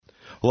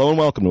Hello and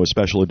welcome to a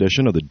special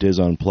edition of the Diz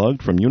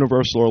Unplugged from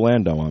Universal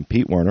Orlando. I'm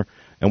Pete Werner,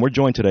 and we're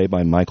joined today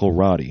by Michael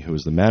Roddy, who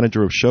is the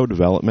manager of show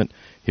development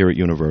here at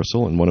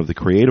Universal and one of the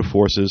creative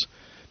forces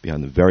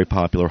behind the very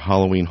popular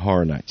Halloween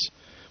Horror Nights,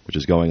 which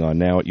is going on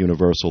now at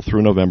Universal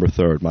through November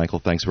 3rd. Michael,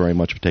 thanks very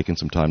much for taking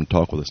some time to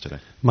talk with us today.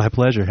 My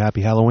pleasure.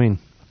 Happy Halloween.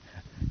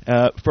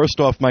 First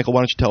off, Michael, why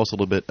don't you tell us a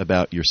little bit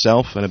about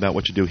yourself and about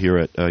what you do here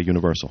at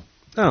Universal?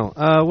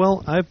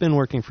 Well, I've been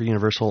working for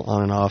Universal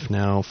on and off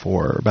now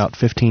for about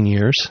 15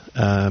 years,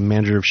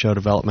 manager of show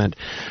development.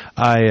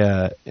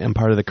 I am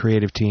part of the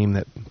creative team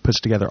that puts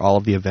together all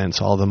of the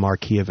events, all the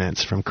marquee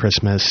events, from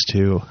Christmas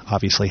to,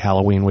 obviously,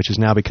 Halloween, which has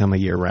now become a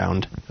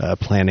year-round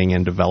planning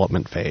and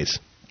development phase.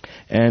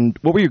 And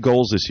what were your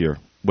goals this year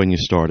when you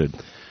started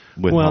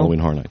with Halloween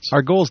Horror Nights?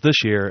 Our goals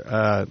this year,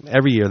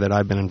 every year that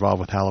I've been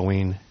involved with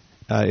Halloween,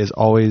 is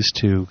always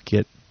to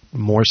get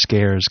more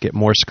scares, get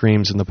more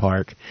screams in the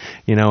park,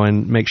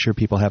 and make sure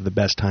people have the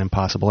best time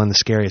possible and the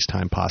scariest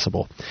time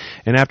possible.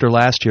 And after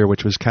last year,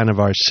 which was kind of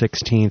our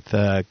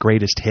 16th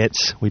greatest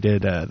hits, we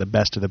did the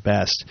best of the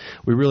best.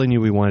 We really knew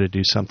we wanted to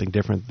do something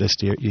different this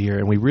year,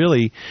 and we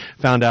really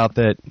found out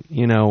that,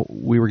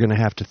 we were going to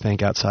have to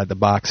think outside the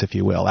box, if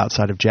you will,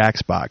 outside of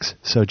Jack's box.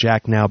 So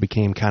Jack now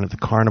became kind of the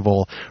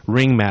carnival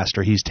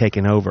ringmaster. He's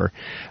taken over.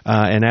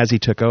 And as he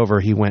took over,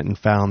 he went and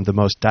found the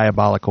most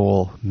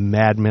diabolical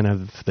madmen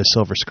of the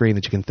silver screen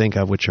that you can think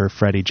of, which are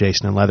Freddy,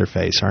 Jason, and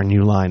Leatherface, our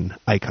new line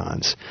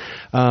icons.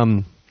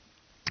 And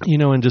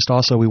just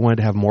also we wanted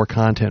to have more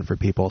content for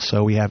people.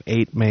 So we have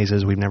 8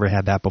 mazes. We've never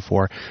had that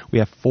before. We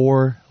have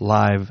 4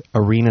 live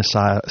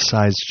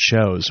arena-sized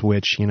shows,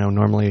 which,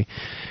 normally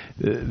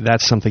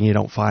that's something you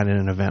don't find in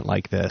an event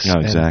like this.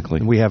 No, exactly.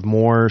 And we have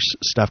more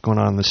stuff going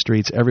on in the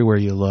streets. Everywhere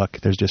you look,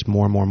 there's just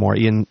more and more and more.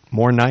 In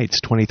more nights,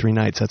 23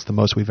 nights. That's the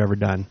most we've ever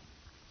done.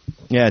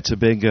 Yeah, it's a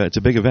big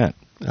event.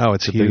 Oh,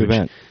 it's a huge. big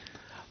event.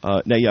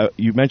 Now,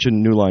 you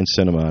mentioned New Line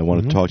Cinema. I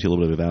wanted to talk to you a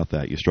little bit about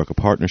that. You struck a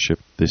partnership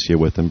this year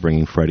with them,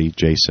 bringing Freddy,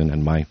 Jason,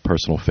 and my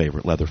personal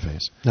favorite,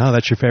 Leatherface. Oh,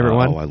 that's your favorite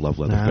one? Oh, I love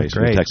Leatherface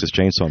from great. the Texas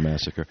Chainsaw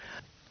Massacre.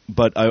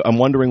 But I'm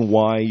wondering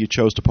why you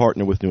chose to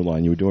partner with New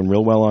Line. You were doing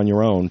real well on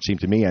your own. It seemed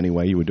to me,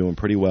 anyway, you were doing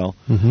pretty well.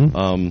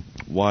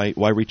 Why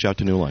reach out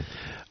to New Line?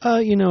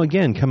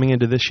 Again, coming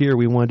into this year,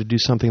 we wanted to do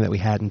something that we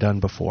hadn't done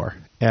before.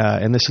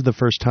 And this is the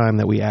first time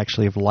that we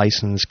actually have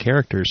licensed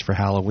characters for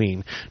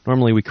Halloween.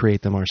 Normally, we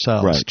create them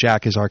ourselves. Right.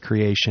 Jack is our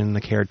creation,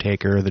 the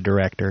caretaker, the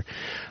director,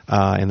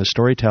 and the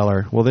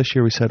storyteller. Well, this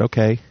year we said,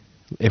 okay,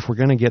 if we're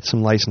going to get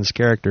some licensed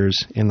characters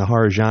in the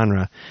horror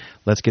genre,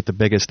 let's get the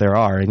biggest there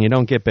are. And you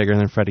don't get bigger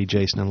than Freddy,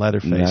 Jason, and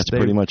Leatherface. That's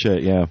pretty much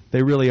it, yeah.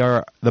 They really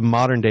are the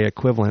modern-day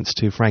equivalents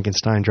to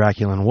Frankenstein,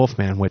 Dracula, and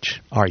Wolfman,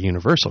 which are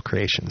Universal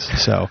creations.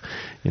 So,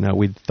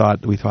 we thought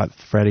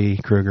Freddy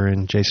Krueger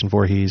and Jason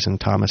Voorhees and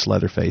Thomas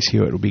Leatherface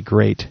Hewitt would be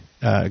great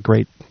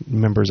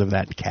members of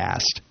that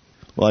cast.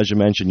 Well, as you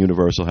mentioned,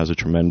 Universal has a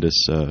tremendous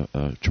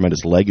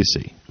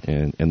legacy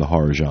in the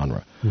horror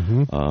genre.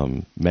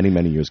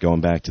 Many years, going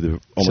back to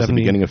almost the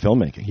beginning of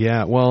filmmaking.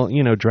 Yeah, well,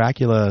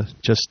 Dracula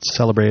just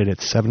celebrated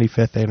its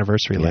 75th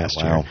anniversary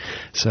last year.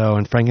 So,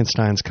 and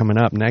Frankenstein's coming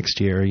up next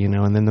year,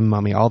 and then The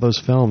Mummy. All those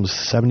films,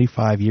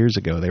 75 years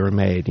ago, they were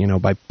made,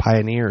 by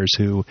pioneers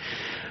who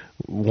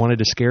wanted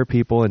to scare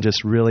people and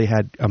just really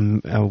had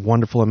a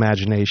wonderful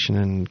imagination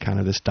and kind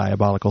of this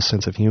diabolical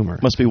sense of humor.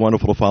 Must be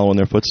wonderful to follow in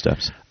their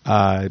footsteps.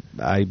 I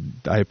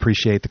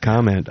appreciate the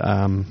comment.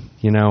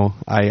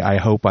 I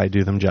hope I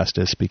do them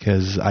justice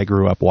because I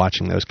grew up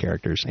watching those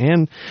characters.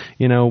 And,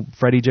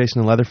 Freddy,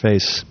 Jason, and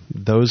Leatherface,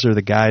 those are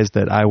the guys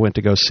that I went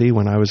to go see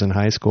when I was in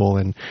high school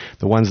and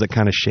the ones that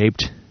kind of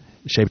shaped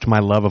my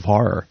love of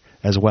horror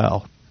as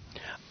well.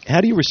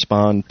 How do you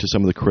respond to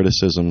some of the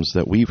criticisms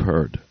that we've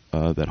heard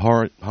that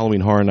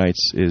Halloween Horror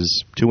Nights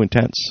is too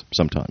intense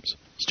sometimes?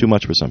 It's too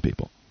much for some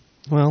people.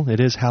 Well,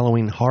 it is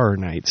Halloween Horror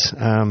Nights.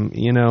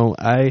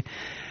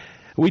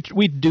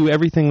 We do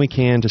everything we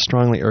can to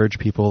strongly urge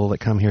people that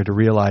come here to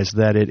realize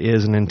that it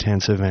is an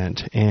intense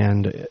event.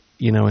 And,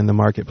 in the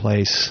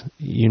marketplace,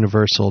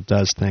 Universal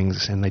does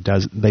things, and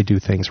they do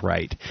things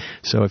right.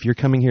 So if you're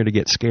coming here to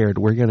get scared,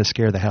 we're going to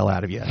scare the hell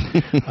out of you.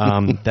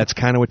 That's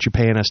kind of what you're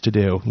paying us to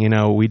do.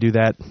 We do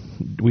that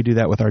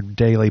with our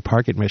daily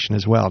park admission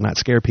as well. Not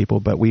scare people,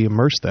 but we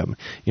immerse them.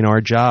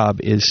 Our job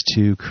is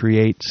to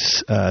create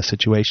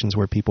situations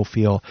where people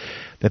feel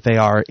that they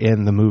are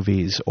in the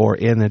movies or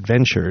in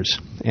adventures.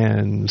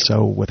 And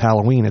so with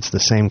Halloween, it's the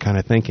same kind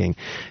of thinking.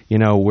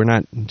 We're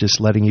not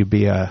just letting you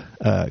be a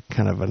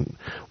kind of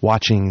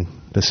watching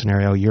the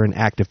scenario. You're an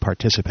active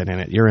participant in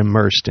it. You're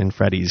immersed in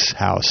Freddy's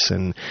house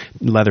and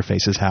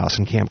Leatherface's house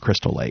and Camp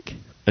Crystal Lake.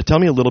 Tell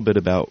me a little bit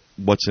about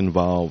what's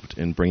involved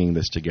in bringing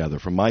this together.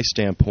 From my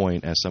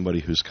standpoint, as somebody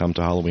who's come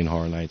to Halloween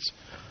Horror Nights,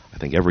 I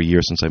think every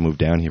year since I moved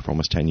down here for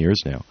almost 10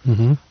 years now,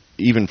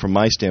 even from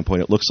my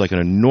standpoint, it looks like an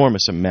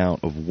enormous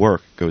amount of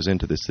work goes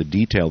into this, the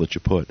detail that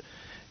you put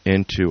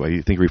into,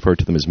 I think you referred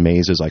to them as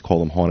mazes, I call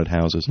them haunted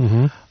houses,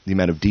 the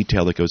amount of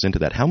detail that goes into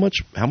that. How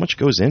much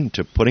goes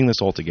into putting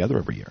this all together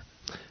every year?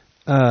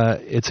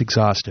 It's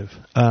exhaustive.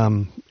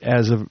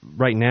 As of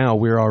right now,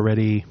 we're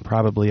already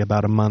probably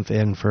about a month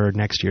in for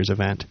next year's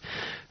event.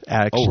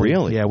 Actually, oh,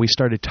 really? Yeah, we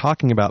started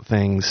talking about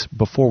things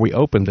before we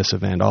opened this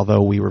event.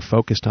 Although we were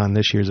focused on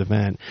this year's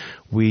event,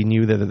 we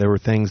knew that there were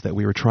things that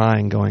we were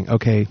trying, going,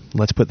 okay,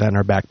 let's put that in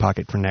our back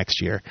pocket for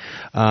next year.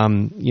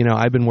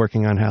 I've been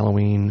working on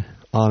Halloween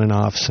on and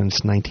off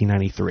since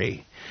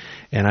 1993.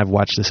 And I've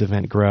watched this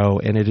event grow,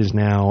 and it is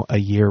now a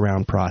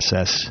year-round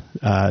process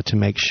to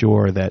make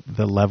sure that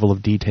the level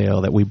of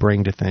detail that we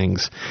bring to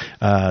things,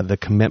 the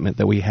commitment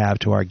that we have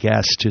to our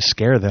guests to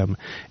scare them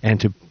and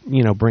to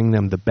bring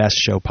them the best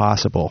show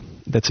possible.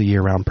 That's a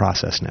year-round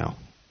process now.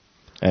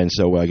 And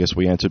so I guess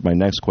we answered my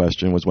next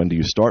question was, when do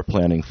you start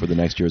planning for the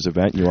next year's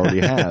event? You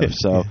already have.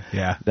 So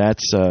yeah.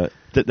 That's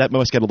that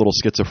must get a little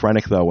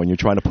schizophrenic, though, when you're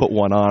trying to put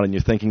one on and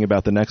you're thinking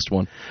about the next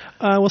one.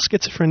 Well,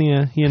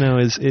 schizophrenia,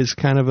 is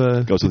kind of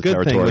a Goes with good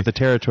the thing with the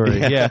territory.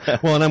 Yeah.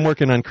 Well, and I'm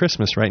working on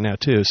Christmas right now,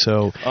 too.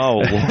 So,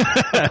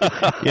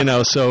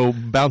 so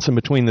bouncing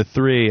between the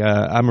three,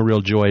 I'm a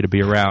real joy to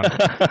be around.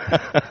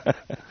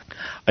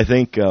 I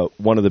think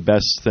one of the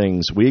best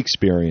things we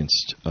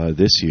experienced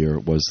this year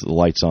was the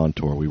Lights On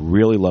tour. We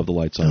really loved the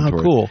Lights On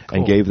tour, cool.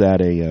 And gave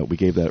that we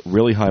gave that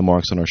really high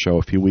marks on our show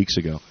a few weeks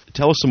ago.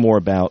 Tell us some more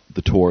about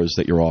the tours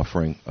that you're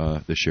offering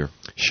this year.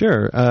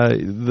 Sure.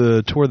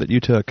 The tour that you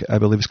took, I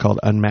believe, is called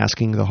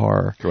Unmasking the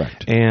Horror.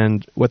 Correct.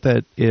 And what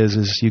that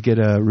is you get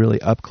a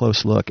really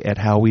up-close look at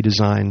how we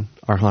design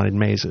our haunted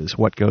mazes,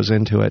 what goes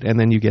into it, and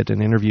then you get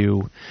an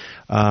interview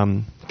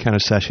kind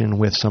of session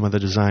with some of the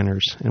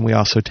designers. And we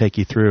also take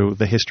you through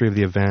the history of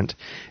the event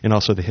and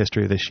also the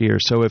history of this year.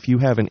 So if you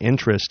have an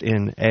interest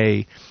in,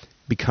 A,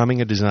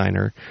 becoming a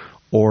designer,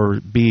 or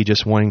B,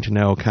 just wanting to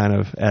know kind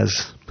of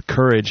as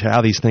courage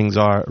how these things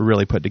are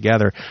really put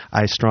together,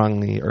 I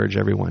strongly urge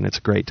everyone. It's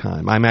a great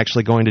time. I'm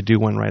actually going to do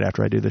one right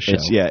after I do the show.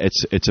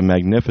 It's a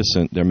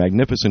magnificent. They're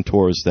magnificent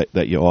tours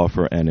that you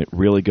offer, and it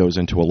really goes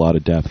into a lot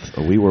of depth.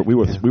 We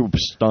were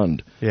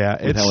stunned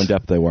with how in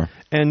depth they were.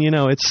 And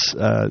it's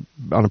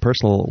on a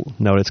personal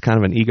note, it's kind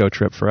of an ego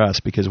trip for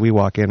us because we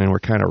walk in and we're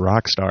kind of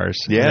rock stars.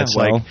 Yeah, it's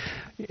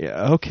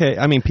okay.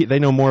 I mean, they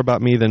know more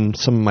about me than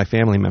some of my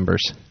family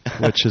members,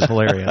 which is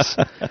hilarious.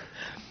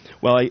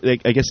 Well, I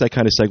guess that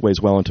kind of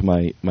segues well into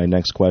my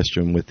next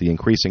question with the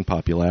increasing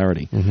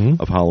popularity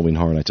of Halloween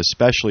Horror Nights,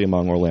 especially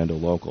among Orlando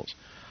locals.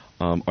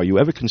 Are you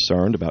ever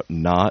concerned about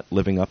not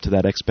living up to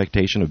that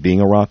expectation of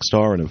being a rock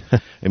star? And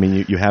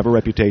you have a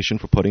reputation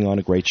for putting on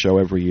a great show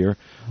every year.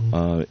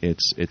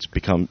 It's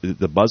become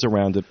the buzz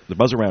around it. The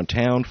buzz around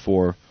town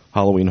for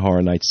Halloween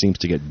Horror Nights seems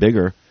to get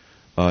bigger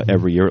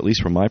every year, at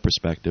least from my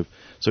perspective.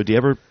 So do you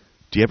ever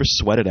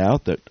sweat it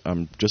out that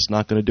I'm just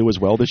not going to do as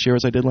well this year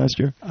as I did last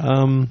year?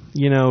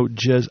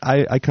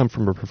 I come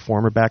from a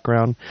performer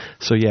background,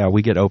 so yeah,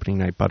 we get opening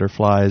night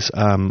butterflies.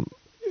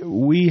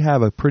 We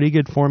have a pretty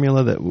good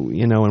formula that,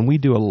 and we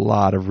do a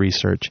lot of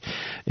research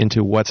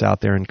into what's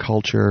out there in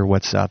culture,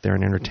 what's out there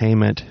in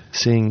entertainment,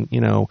 seeing,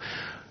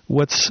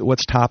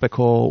 what's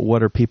topical,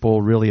 what are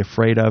people really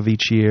afraid of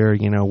each year,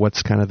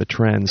 what's kind of the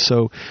trend.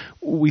 So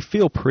we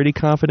feel pretty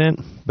confident,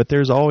 but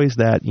there's always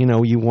that,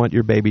 you want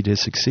your baby to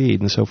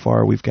succeed. And so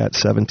far we've got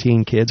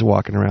 17 kids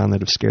walking around that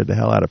have scared the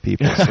hell out of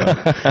people.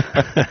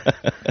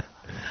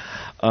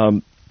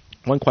 So.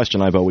 One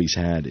question I've always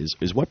had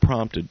is what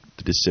prompted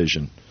the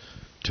decision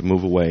to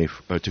move away,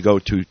 to go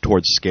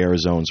towards scare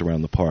zones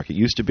around the park? It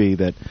used to be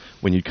that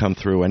when you'd come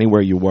through, anywhere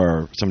you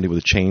were, somebody with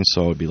a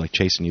chainsaw would be like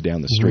chasing you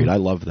down the street. I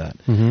love that.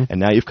 And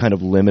now you've kind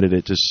of limited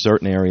it to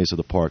certain areas of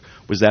the park.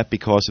 Was that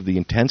because of the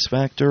intense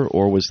factor,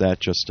 or was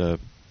that just a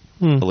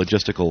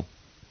logistical?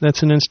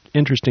 That's an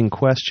interesting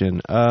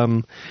question.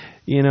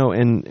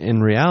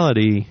 In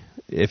reality,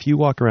 if you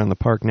walk around the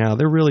park now,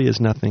 there really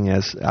is nothing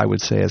as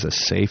a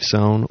safe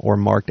zone or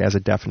marked as a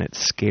definite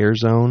scare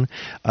zone.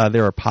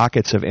 There are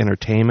pockets of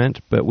entertainment,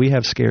 but we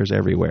have scares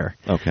everywhere.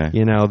 Okay.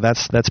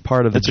 That's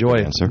part of the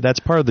joy. That's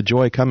part of the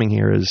joy coming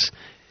here is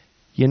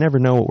you never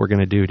know what we're going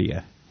to do to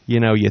you.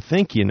 You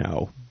think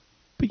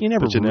but you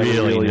never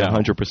really know.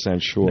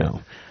 100% sure.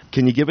 No.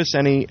 Can you give us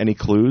any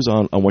clues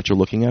on what you're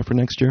looking at for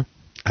next year?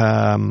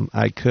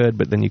 I could,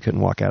 but then you couldn't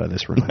walk out of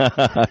this room.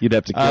 You'd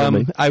have to kill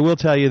me. I will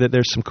tell you that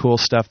there's some cool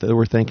stuff that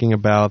we're thinking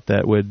about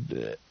that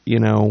would,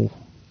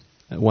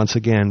 once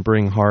again,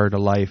 bring horror to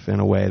life in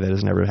a way that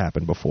has never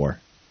happened before.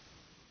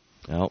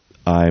 Well,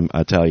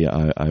 I tell you,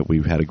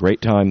 we've had a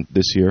great time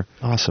this year.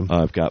 Awesome.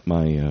 I've got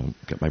my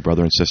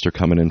brother and sister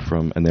coming in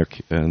from,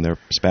 and their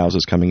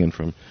spouses coming in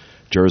from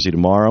Jersey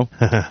tomorrow.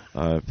 3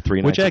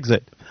 nights. Which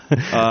exit?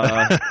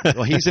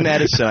 Well, he's in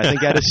Edison. I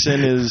think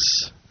Edison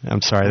is. I'm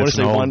sorry, that's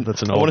an old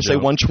joke. I want to say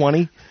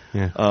 120.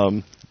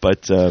 Yeah.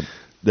 But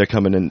they're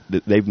coming in.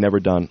 They've never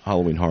done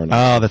Halloween Horror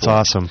Nights. Oh, that's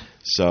awesome.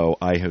 So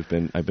I've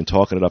been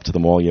talking it up to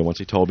them all year. Once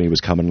he told me he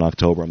was coming in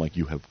October, I'm like,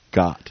 you have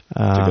got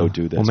to go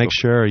do this. Well, make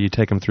sure you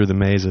take them through the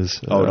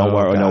mazes. Oh, don't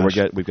worry. No,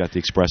 we've got the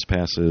express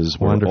passes.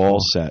 Wonderful. We're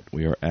all set.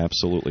 We are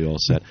absolutely all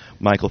set.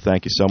 Michael,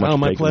 thank you so much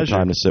for taking the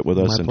time to sit with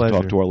us and to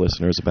talk to our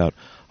listeners about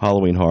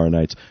Halloween Horror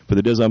Nights. For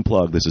the Diz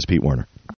Unplugged, this is Pete Werner.